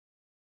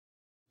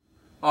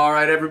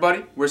Alright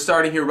everybody, we're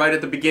starting here right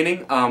at the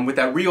beginning with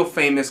that real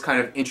famous kind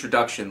of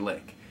introduction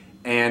lick.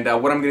 And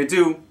what I'm going to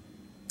do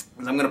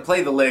is I'm going to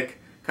play the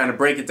lick, kind of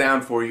break it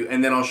down for you,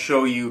 and then I'll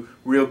show you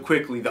real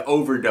quickly the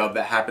overdub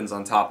that happens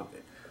on top of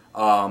it.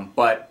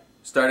 But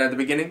start at the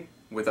beginning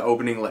with the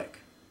opening lick.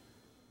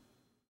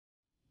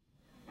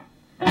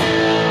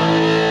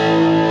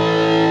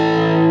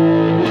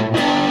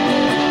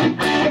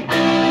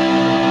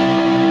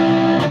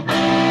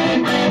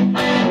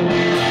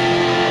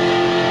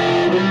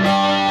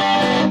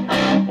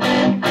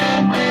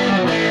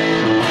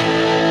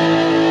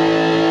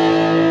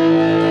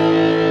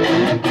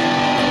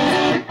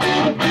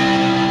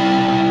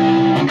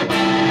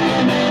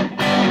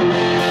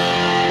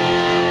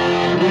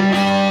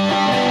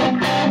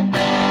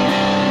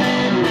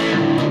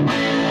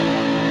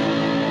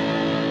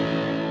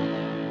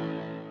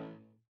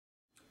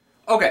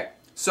 Okay,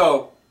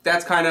 so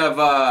that's kind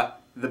of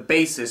the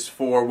basis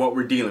for what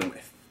we're dealing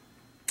with.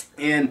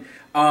 And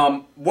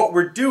what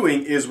we're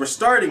doing is we're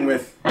starting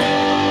with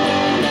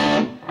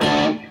kind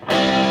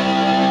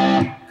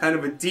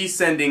of a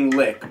descending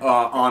lick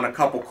on a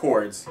couple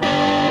chords.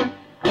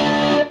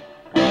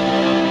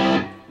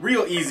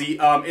 Real easy.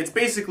 It's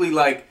basically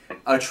like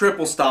a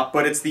triple stop,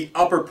 but it's the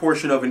upper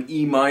portion of an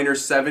E minor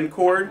 7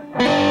 chord.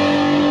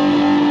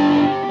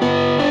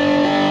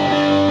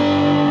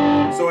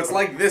 So it's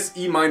like this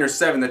E minor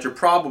 7 that you're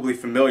probably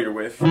familiar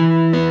with.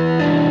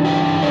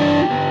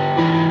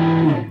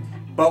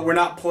 But we're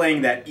not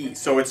playing that E.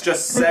 So it's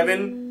just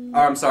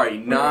 9,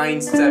 7, 8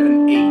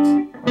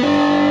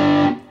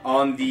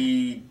 on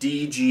the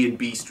D, G, and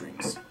B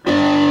strings.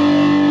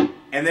 And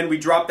then we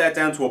drop that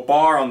down to a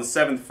bar on the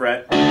 7th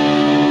fret.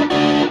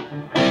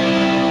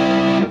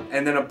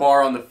 And then a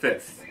bar on the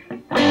 5th.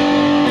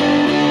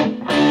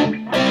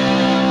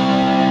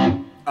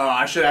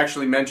 I should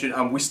actually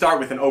mention, we start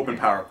with an open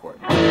power chord.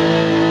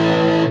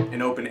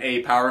 An open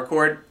A power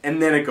chord,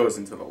 and then it goes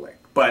into the lick.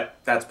 But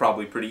that's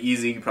probably pretty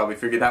easy. You probably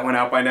figured that one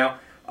out by now.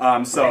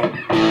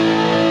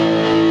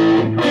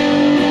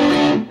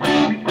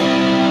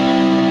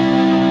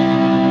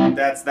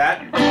 That's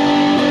that.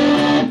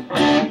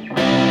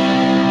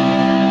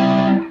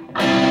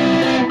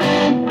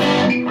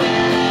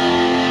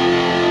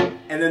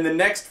 And then the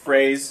next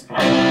phrase,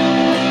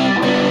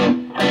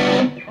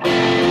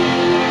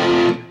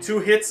 2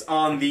 hits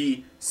on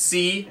the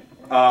C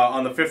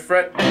on the 5th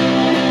fret,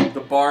 the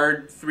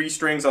barred 3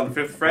 strings on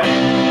the 5th fret,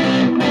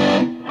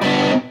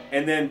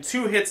 and then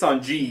 2 hits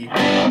on G,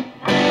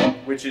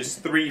 which is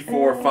 3,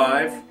 4,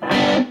 5.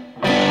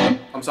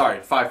 I'm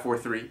sorry, 5, 4,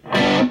 3.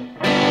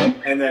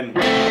 And then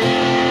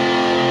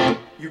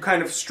you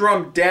kind of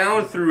strum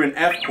down through an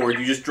F chord.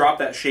 You just drop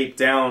that shape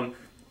down,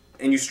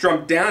 and you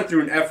strum down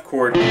through an F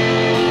chord,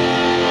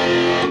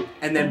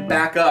 and then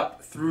back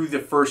up through the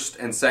 1st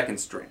and 2nd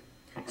string.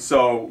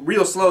 So,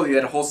 real slowly,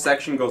 that whole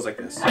section goes like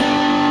this.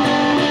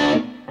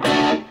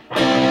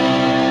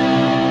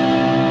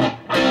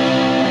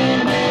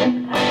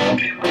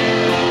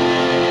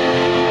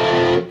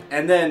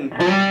 And then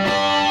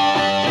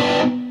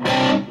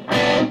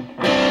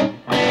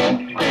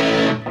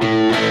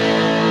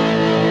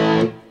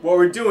what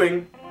we're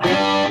doing,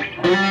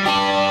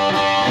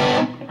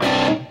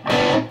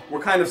 we're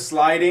kind of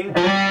sliding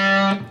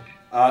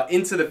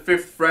into the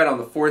 5th fret on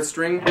the 4th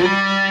string.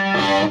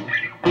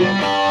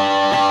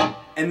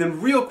 And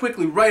then real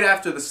quickly, right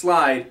after the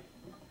slide,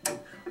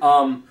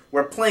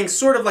 we're playing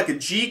sort of like a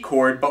G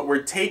chord, but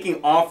we're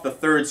taking off the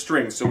 3rd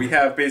string. So we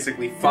have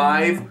basically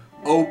 5,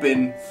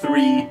 open,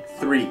 3,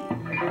 3.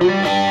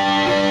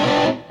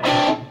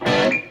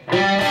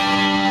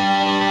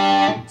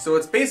 So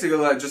it's basically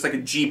just like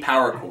a G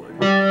power chord.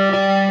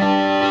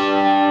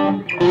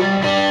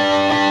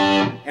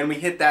 And we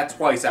hit that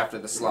twice after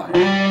the slide.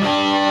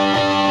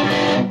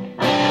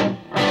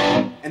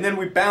 And then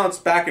we bounce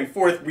back and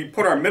forth. We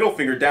put our middle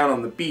finger down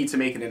on the B to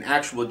make it an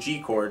actual G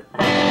chord.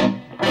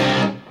 And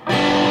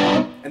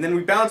then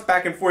we bounce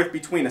back and forth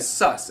between a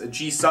sus, a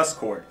G sus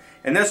chord.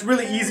 And that's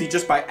really easy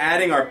just by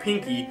adding our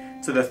pinky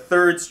to the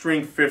 3rd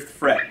string 5th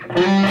fret.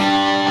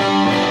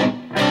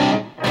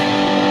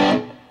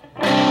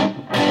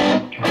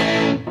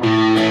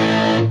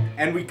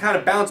 And we kind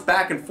of bounce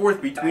back and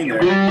forth between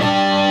there.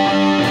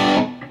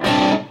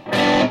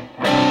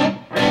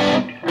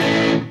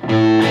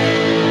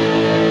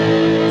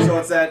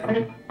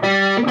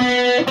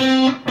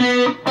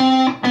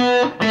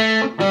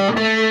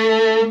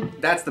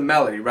 That's the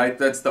melody, right?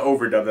 That's the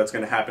overdub that's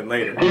going to happen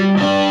later.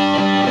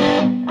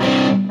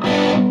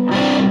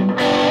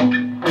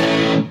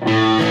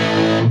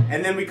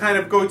 And then we kind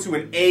of go to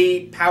an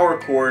A power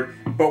chord,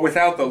 but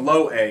without the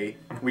low A.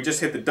 We just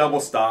hit the double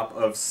stop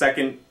of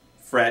 2nd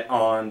fret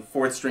on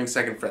 4th string,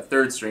 2nd fret,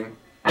 3rd string.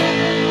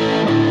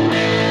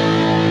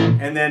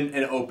 And then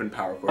an open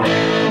power chord.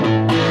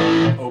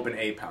 Open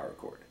A power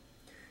chord.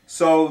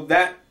 So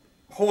that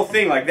whole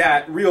thing like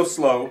that, real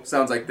slow,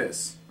 sounds like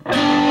this.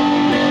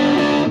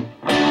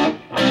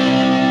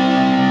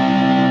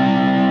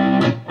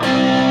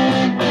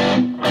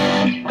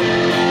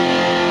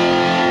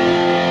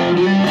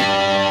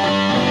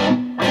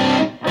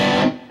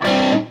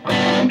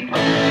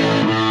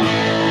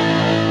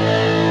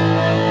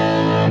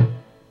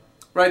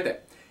 right there.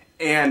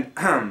 And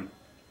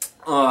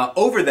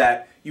over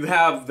that, you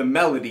have the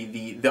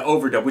melody, the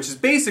overdub, which is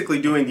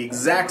basically doing the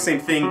exact same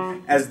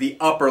thing as the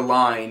upper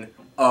line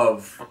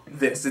of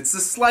this. It's a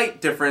slight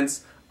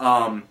difference,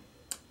 but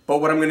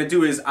what I'm going to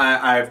do is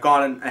I've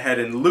gone ahead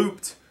and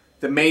looped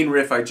the main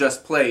riff I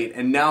just played,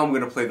 and now I'm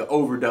going to play the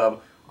overdub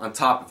on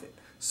top of it.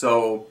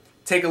 So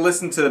take a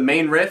listen to the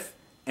main riff,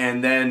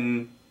 and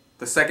then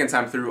the second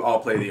time through I'll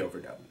play the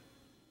overdub.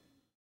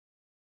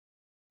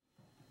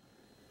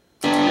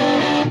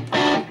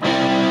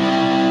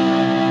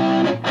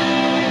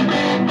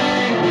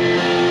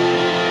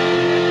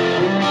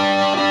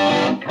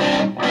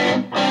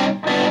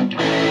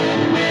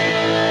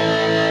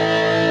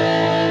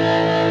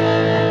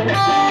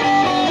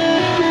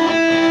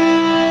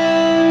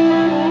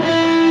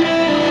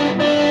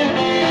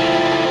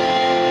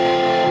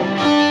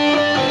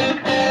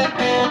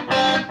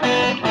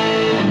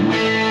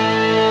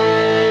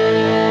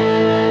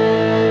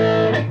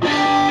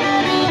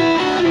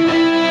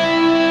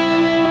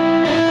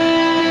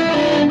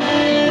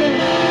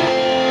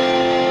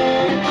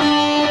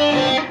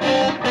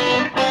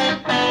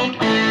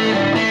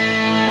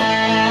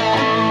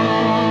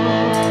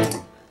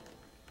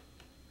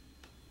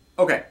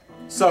 Okay,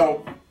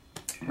 so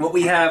what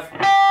we have,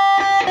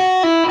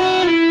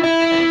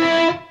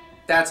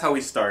 that's how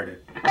we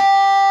started.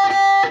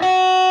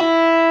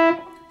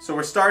 So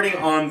we're starting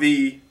on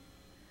the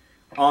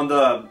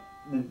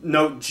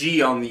note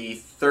G on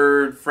the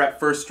 3rd fret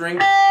 1st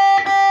string,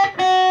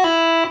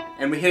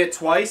 and we hit it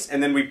twice,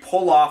 and then we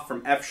pull off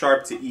from F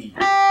sharp to E.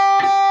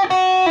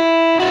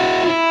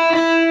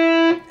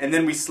 And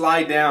then we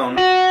slide down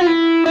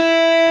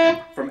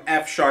from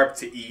F sharp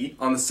to E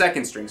on the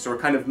 2nd string. So we're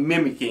kind of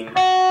mimicking,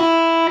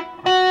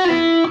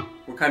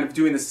 we're kind of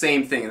doing the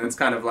same thing, and it's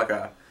kind of like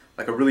a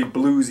really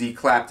bluesy,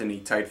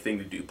 Clapton-y type thing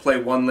to do.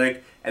 Play one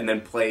lick and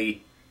then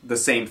play the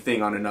same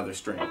thing on another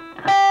string.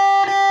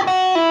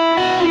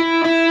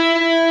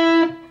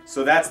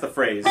 So that's the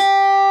phrase.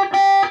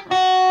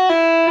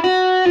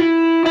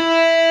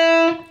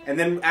 And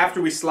then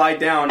after we slide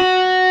down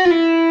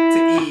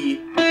to E,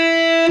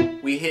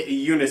 we hit a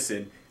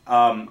unison.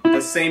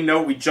 The same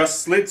note we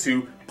just slid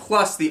to,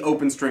 plus the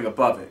open string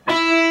above it.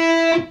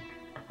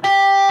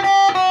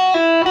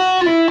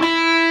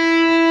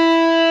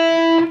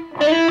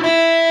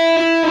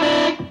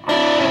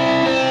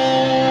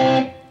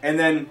 And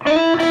then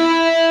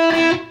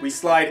we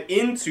slide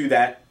into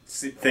that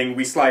thing.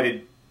 We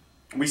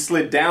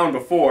slid down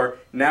before,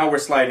 now we're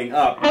sliding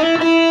up.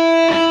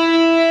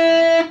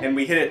 And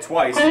we hit it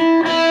twice.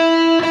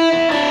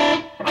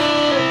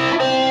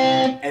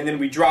 And then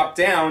we drop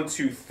down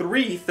to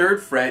 3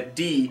 3rd fret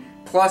D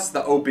plus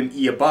the open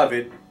E above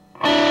it.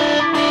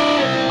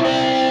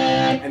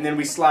 And then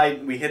we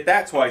hit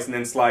that twice and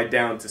then slide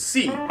down to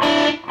C.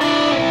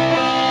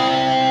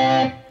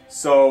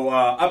 So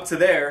up to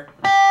there.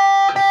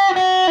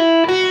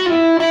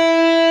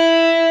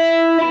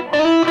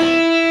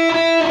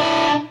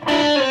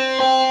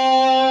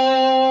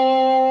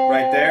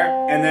 Right there.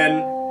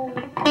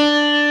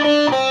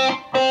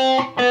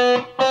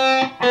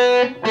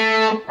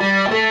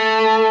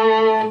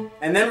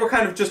 And then we're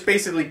kind of just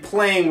basically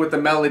playing with the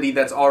melody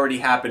that's already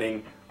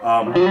happening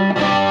over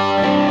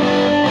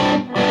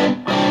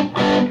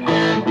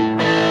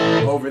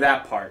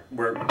that part.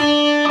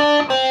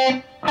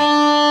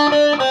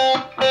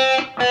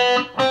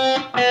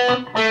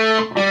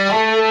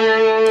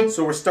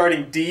 So we're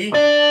starting D,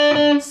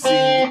 C,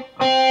 E,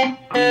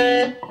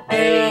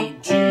 A,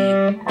 G,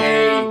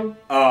 A,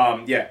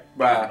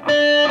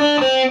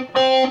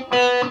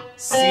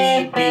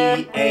 C, B,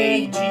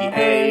 A, G,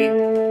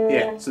 A.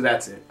 Yeah, so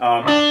that's it.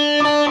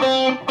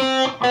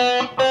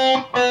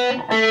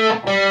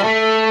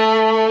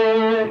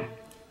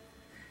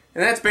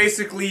 And that's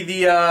basically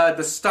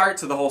the start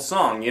to the whole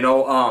song. You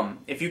know,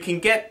 if you can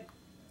get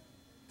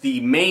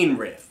the main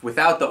riff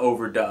without the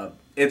overdub,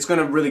 it's going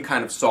to really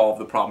kind of solve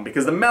the problem,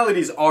 because the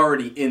melody's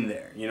already in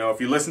there. You know,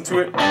 if you listen to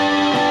it,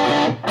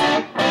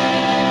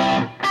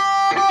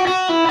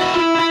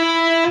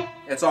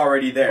 it's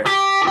already there.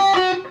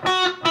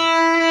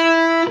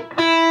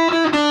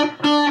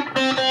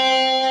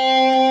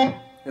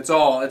 It's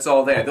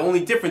all there. The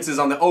only difference is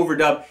on the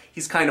overdub,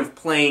 he's kind of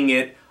playing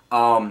it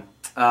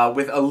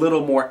with a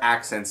little more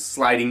accents,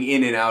 sliding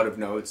in and out of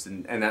notes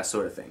and that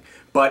sort of thing.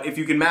 But if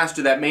you can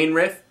master that main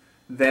riff,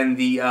 then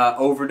the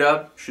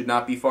overdub should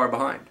not be far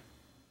behind.